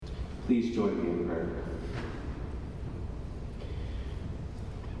Please join me in prayer.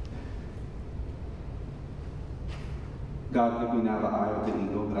 God, give me now the eye of the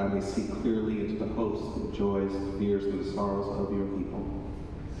eagle, that I may see clearly into the hopes, the joys, the fears, and the sorrows of your people.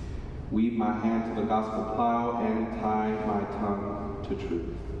 Weave my hand to the gospel plow and tie my tongue to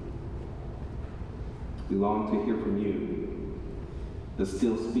truth. We long to hear from you, the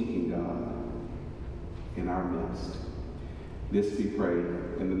still speaking God, in our midst. This we pray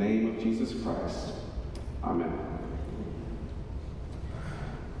in the name of Jesus Christ. Amen.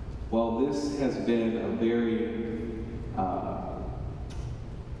 Well, this has been a very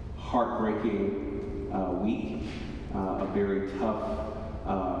heartbreaking week, a very tough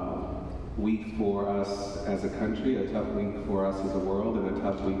week for us as a country, a tough week for us as a world, and a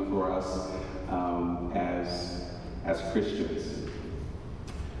tough week for us as Christians.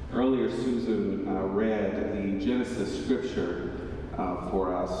 Earlier, Susan read the Genesis scripture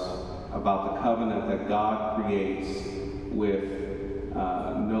for us about the covenant that God creates with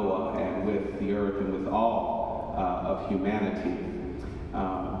Noah and with the earth and with all of humanity.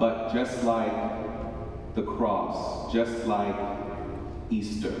 But just like the cross, just like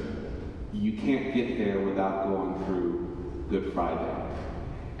Easter, you can't get there without going through Good Friday.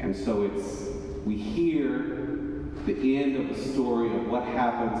 And so we hear the end of the story of what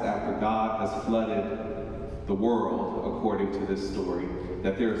happens after God has flooded the world, according to this story,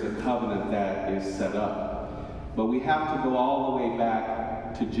 that there's a covenant that is set up. But we have to go all the way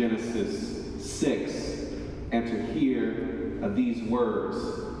back to Genesis 6 and to hear these words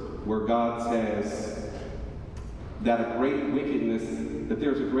where God says that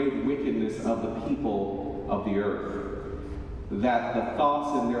there's a great wickedness of the people of the earth, that the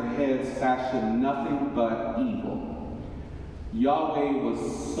thoughts in their heads fashion nothing but evil. Yahweh was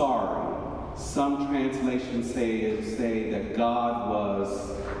sorry. Some translations say that God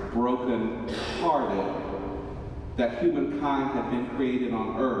was broken-hearted, that humankind had been created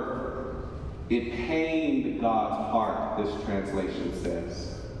on earth. It pained God's heart, this translation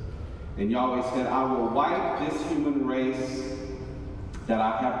says. And Yahweh said, I will wipe this human race that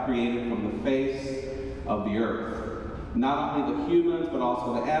I have created from the face of the earth. Not only the humans, but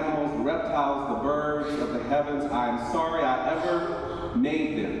also the animals, the reptiles, the birds of the heavens. I am sorry I ever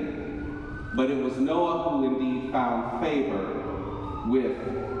made them. But it was Noah who indeed found favor with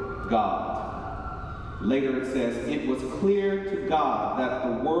God. Later it says, it was clear to God that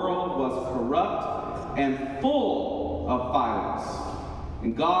the world was corrupt and full of violence.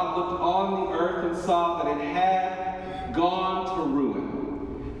 And God looked on the earth and saw that it had gone to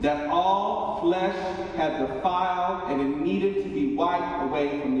ruin, that all flesh had defiled and it needed to be wiped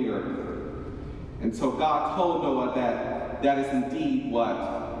away from the earth. And so God told Noah that is indeed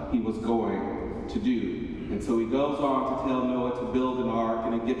what he was going to do. And so he goes on to tell Noah to build an ark,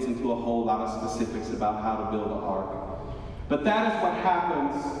 and it gets into a whole lot of specifics about how to build an ark. But that is what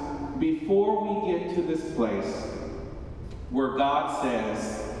happens before we get to this place where God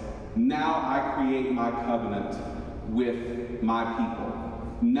says, now I create my covenant with my people.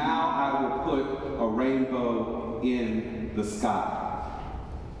 Now I will put a rainbow in the sky.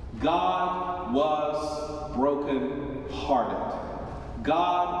 God was broken-hearted.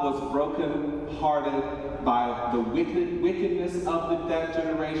 God was broken-hearted by the wickedness of that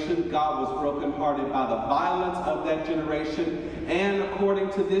generation. God was brokenhearted by the violence of that generation. And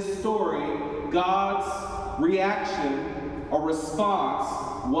according to this story, God's reaction or response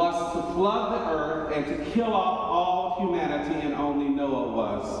was to flood the earth and to kill off all humanity, and only Noah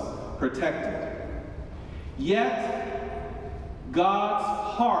was protected. Yet, God's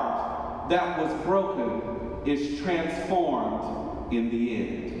heart that was broken is transformed in the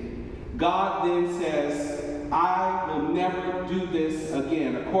end. God then says, I will never do this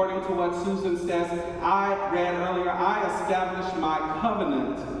again. According to what Susan says, I read earlier, I establish my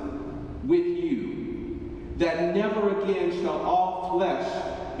covenant with you, that never again shall all flesh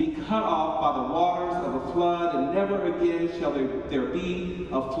be cut off by the waters of a flood, and never again shall there be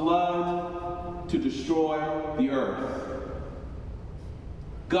a flood to destroy the earth.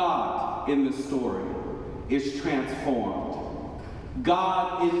 God in this story is transformed.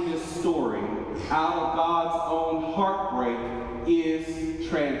 God in this story, out of God's own heartbreak, is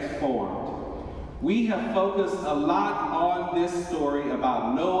transformed. We have focused a lot on this story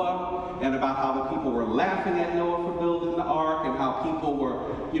about Noah and about how the people were laughing at Noah for building the ark, and how people were,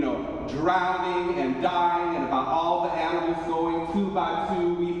 drowning and dying, and about all the animals going 2 by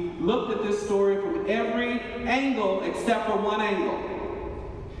 2. We looked at this story from every angle except for one angle.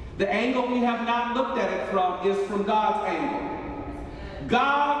 The angle we have not looked at it from is from God's angle.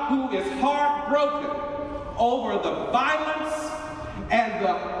 God, who is heartbroken over the violence and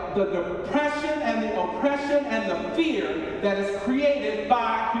the the depression and the oppression and the fear that is created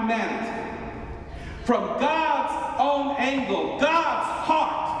by humanity. From God's own angle, God's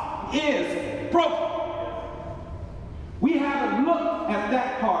heart is broken. We haven't looked at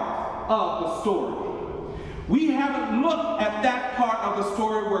that part of the story. We haven't looked at that part of the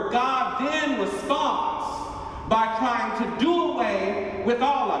story where God then responds by trying to do away with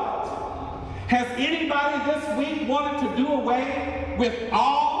all of it. Has anybody this week wanted to do away with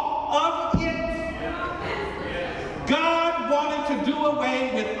all of it? God wanted to do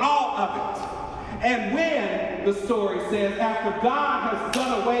away with all of it. And when, the story says, after God has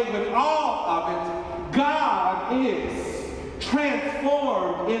done away with all of it, God is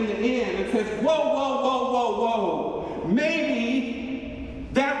transformed in the end. It says, whoa, whoa, whoa, whoa, whoa. Maybe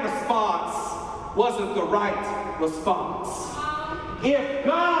that response wasn't the right response. If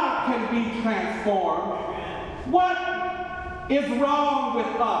God can be transformed, what is wrong with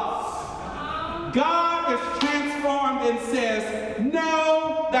us? God is transformed and says,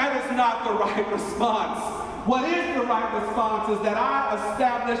 no, that is not the right response. What is the right response is that I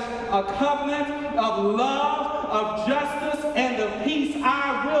establish a covenant of love, of justice, and of peace.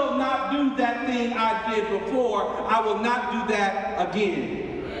 I will not do that thing I did before. I will not do that again.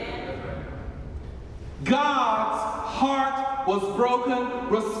 God's heart was broken,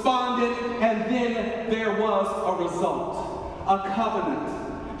 responded, and then there was a result. A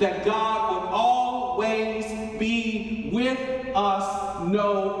covenant that God would always be with us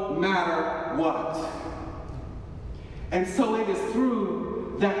no matter what. And so it is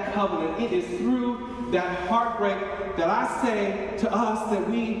through that covenant, it is through that heartbreak that I say to us that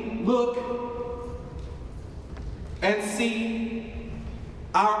we look and see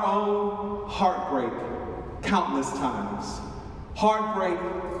our own heartbreak countless times. Heartbreak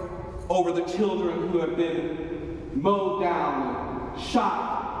over the children who have been mowed down and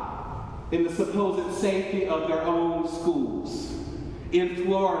shot in the supposed safety of their own schools. In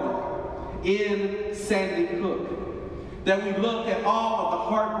Florida, in Sandy Hook, that we look at all of the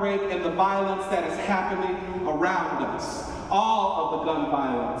heartbreak and the violence that is happening around us. All of the gun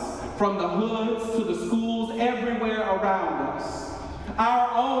violence, from the hoods to the schools, everywhere around us.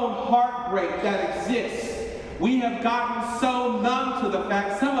 Our own heartbreak that exists. We have gotten so numb to the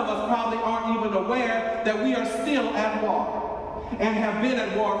fact, some of us probably aren't even aware that we are still at war. And have been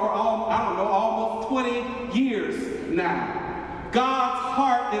at war for, almost 20 years now. God's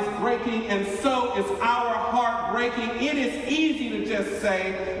heart is breaking, and so is our heart breaking. It is easy to just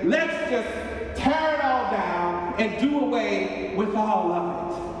say, let's just tear it all down and do away with all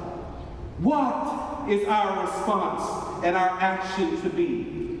of it. What is our response and our action to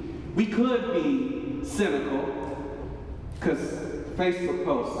be? We could be cynical, because Facebook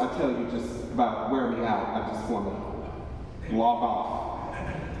posts, I tell you, just about wear me out. I just want to log off.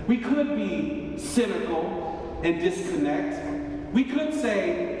 We could be cynical and disconnect. We could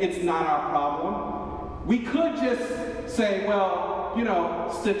say it's not our problem. We could just say, well,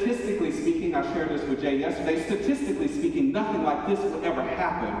 statistically speaking, I shared this with Jay yesterday, statistically speaking, nothing like this would ever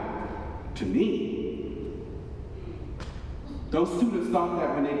happen to me. Those students thought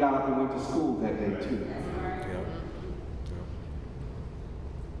that when they got up and went to school that day too.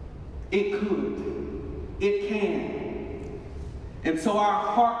 It could. It can. And so our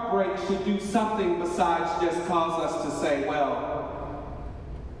heartbreak should do something besides just cause us to say, well,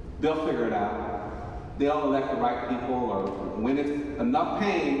 they'll figure it out. They'll elect the right people, or when it's enough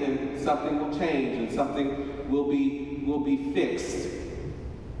pain, then something will change and something will be fixed.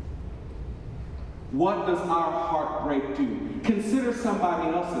 What does our heartbreak do? Consider somebody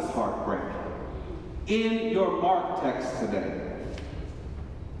else's heartbreak. In your Mark text today,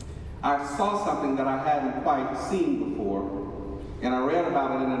 I saw something that I hadn't quite seen before. And I read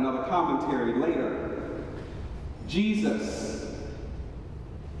about it in another commentary later. Jesus,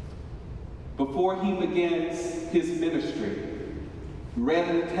 before he begins his ministry, read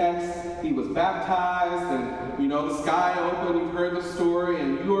in the text, he was baptized, and the sky opened, you've heard the story,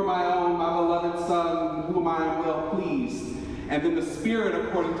 and you are my own, my beloved son, whom I am well pleased. And then the Spirit,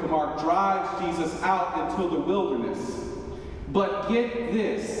 according to Mark, drives Jesus out into the wilderness. But get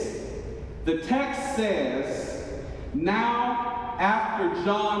this, the text says, now, after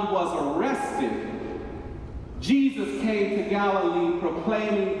John was arrested, Jesus came to Galilee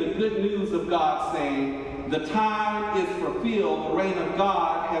proclaiming the good news of God, saying, the time is fulfilled, the reign of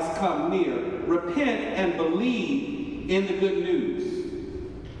God has come near. Repent and believe in the good news.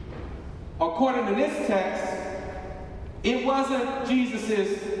 According to this text, it wasn't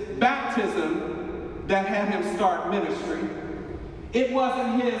Jesus' baptism that had him start ministry. It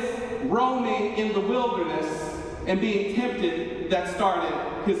wasn't his roaming in the wilderness and being tempted that started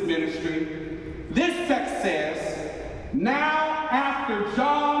his ministry. This text says, now after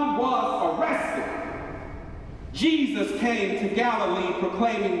John was arrested, Jesus came to Galilee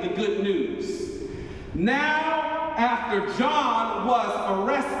proclaiming the good news. Now after John was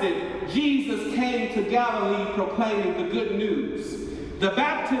arrested, Jesus came to Galilee proclaiming the good news. The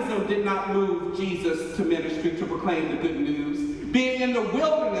baptism did not move Jesus to ministry to proclaim the good news. Being in the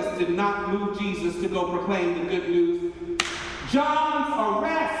wilderness did not move Jesus to go proclaim the good news. John's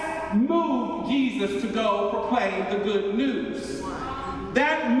arrest moved Jesus to go proclaim the good news.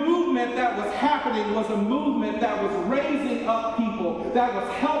 That movement that was happening was a movement that was raising up people, that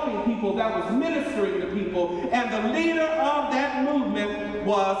was helping people, that was ministering to people, and the leader of that movement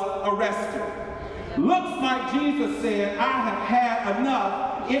was arrested. Looks like Jesus said, I have had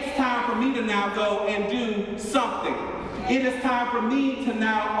enough. It's time for me to now go and do something. It is time for me to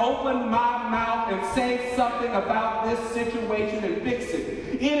now open my mouth and say something about this situation and fix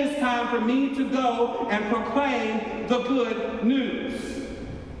it. It is time for me to go and proclaim the good news.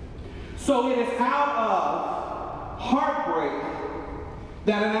 So it is out of heartbreak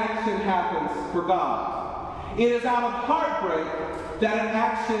that an action happens for God. It is out of heartbreak that an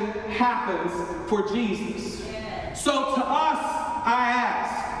action happens for Jesus. So to us, I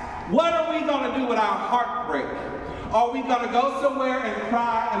ask, what are we going to do with our heartbreak? Are we going to go somewhere and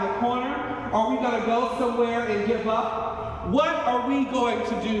cry in the corner? Are we going to go somewhere and give up? What are we going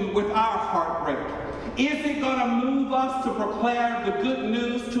to do with our heartbreak? Is it going to move us to proclaim the good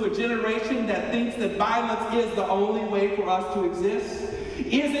news to a generation that thinks that violence is the only way for us to exist?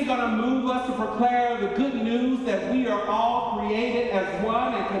 Is it going to move us to proclaim the good news that we are all created as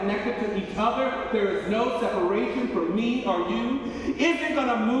one and connected to each other? There is no separation from me or you. Is it going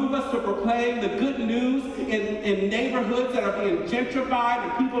to move us to proclaim the good news in neighborhoods that are being gentrified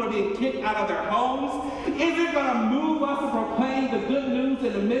and people are being kicked out of their homes? Is it going to move us to proclaim the good news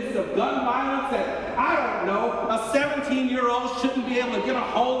in the midst of gun violence that, I don't know, a 17-year-old shouldn't be able to get a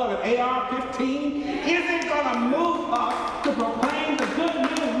hold of an AR-15? Is it going to move us to proclaim the good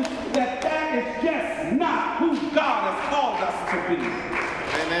news that is just not who God has called us to be?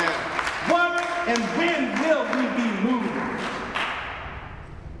 Amen. What and when will we be moved?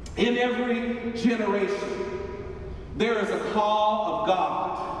 In every generation, there is a call of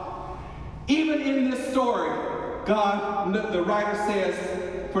God. Even in this story, God, the writer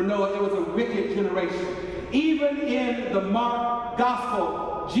says, for Noah, it was a wicked generation. Even in the Mark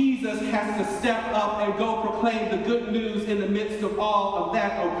Gospel, Jesus has to step up and go proclaim the good news in the midst of all of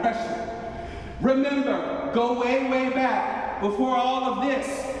that oppression. Remember, go way, way back before all of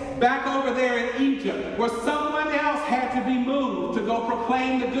this, back over there in Egypt, where someone else had to be moved to go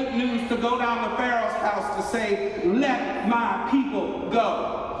proclaim the good news, to go down to Pharaoh's house to say, let my people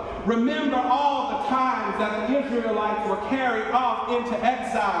go. Remember all the times that the Israelites were carried off into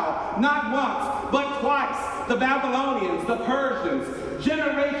exile, not once, but twice. The Babylonians, the Persians,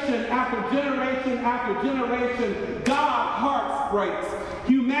 generation after generation after generation, God's heart breaks.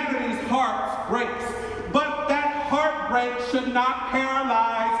 Humanity's heart breaks. But that heartbreak should not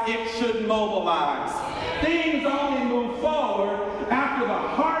paralyze, it should mobilize. Things only move forward after the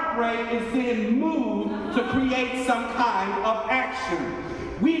heartbreak is then moved to create some kind of action.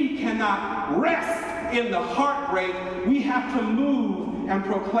 We cannot rest in the heartbreak. We have to move and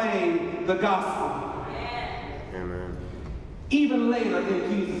proclaim the gospel. Amen. Even later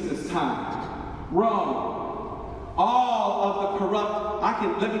in Jesus' time, Rome, all of the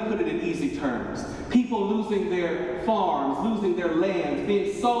corrupt, let me put it in easy terms. People losing their farms, losing their lands,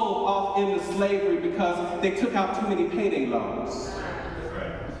 being sold off into slavery because they took out too many payday loans. That's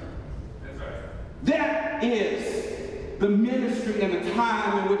right. That's right. That is the ministry and the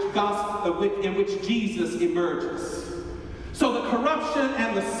time in which Jesus emerges. So the corruption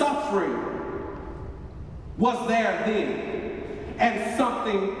and the suffering was there then, and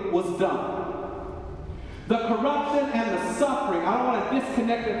something was done. The corruption and the suffering, I don't want to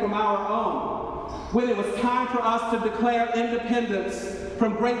disconnect it from our own. When it was time for us to declare independence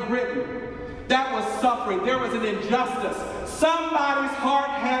from Great Britain, that was suffering. There was an injustice. Somebody's heart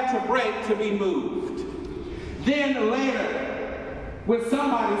had to break to be moved. Then later, when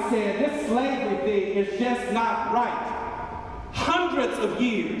somebody said, this slavery thing is just not right. Hundreds of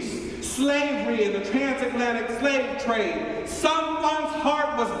years, slavery and the transatlantic slave trade, someone's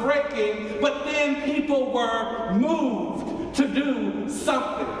heart was breaking, but then people were moved to do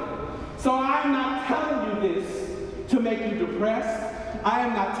something. So I'm not telling you this to make you depressed. I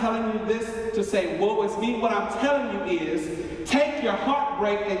am not telling you this to say, woe is me. What I'm telling you is, take your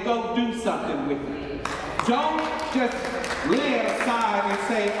heartbreak and go do something with it. Don't just lay it aside and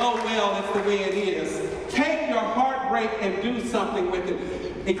say, oh, well, that's the way it is. Take your heartbreak and do something with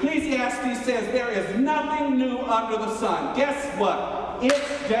it. Ecclesiastes says there is nothing new under the sun. Guess what?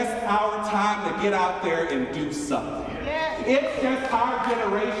 It's just our time to get out there and do something. It's just our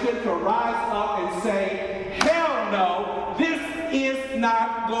generation to rise up and say, hell no, this is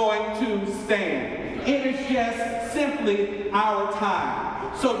not going to stand. It is just simply our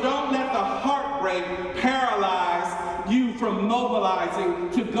time. So don't let the heartbreak paralyze you from mobilizing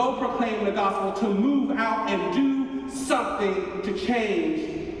to go proclaim the gospel, to move out and do something to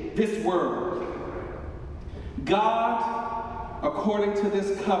change this world. God, according to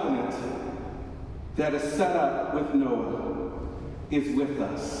this covenant that is set up with Noah, is with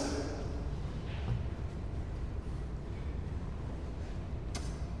us.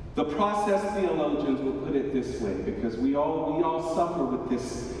 The process theologians will put it this way, because we all suffer with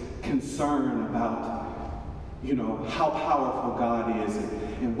this concern about, how powerful God is,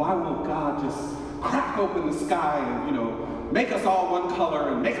 and why won't God just crack open the sky and, make us all one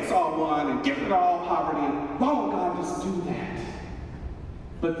color and make us all one and get rid of all poverty, and why won't God just do that?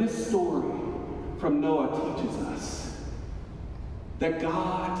 But this story from Noah teaches us that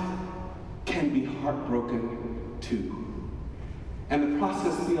God can be heartbroken too. And the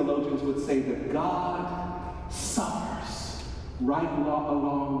process theologians would say that God suffers right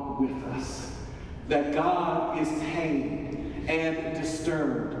along with us. That God is pained and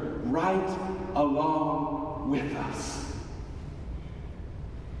disturbed right along with us.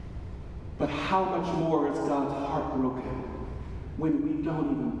 But how much more is God's heart broken when we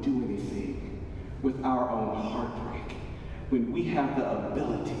don't even do anything with our own heartbreak, when we have the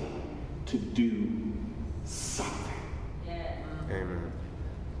ability to do something? Amen.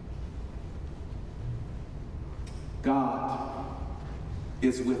 God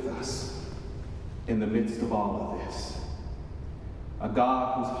is with us in the midst of all of this. A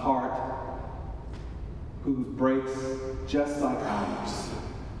God whose heart, who breaks just like ours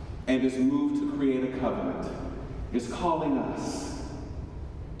and is moved to create a covenant, is calling us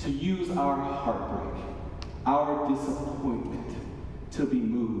to use our heartbreak, our disappointment, to be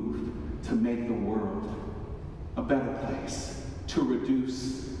moved to make the world a better place, to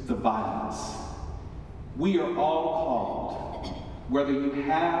reduce the violence. We are all called, whether you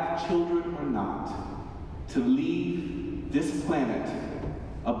have children or not, to leave this planet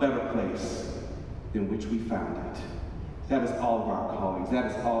a better place than which we found it. That is all of our callings.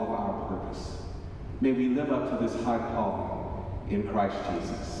 That is all of our purpose. May we live up to this high calling in Christ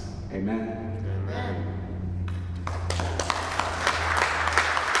Jesus. Amen. Amen.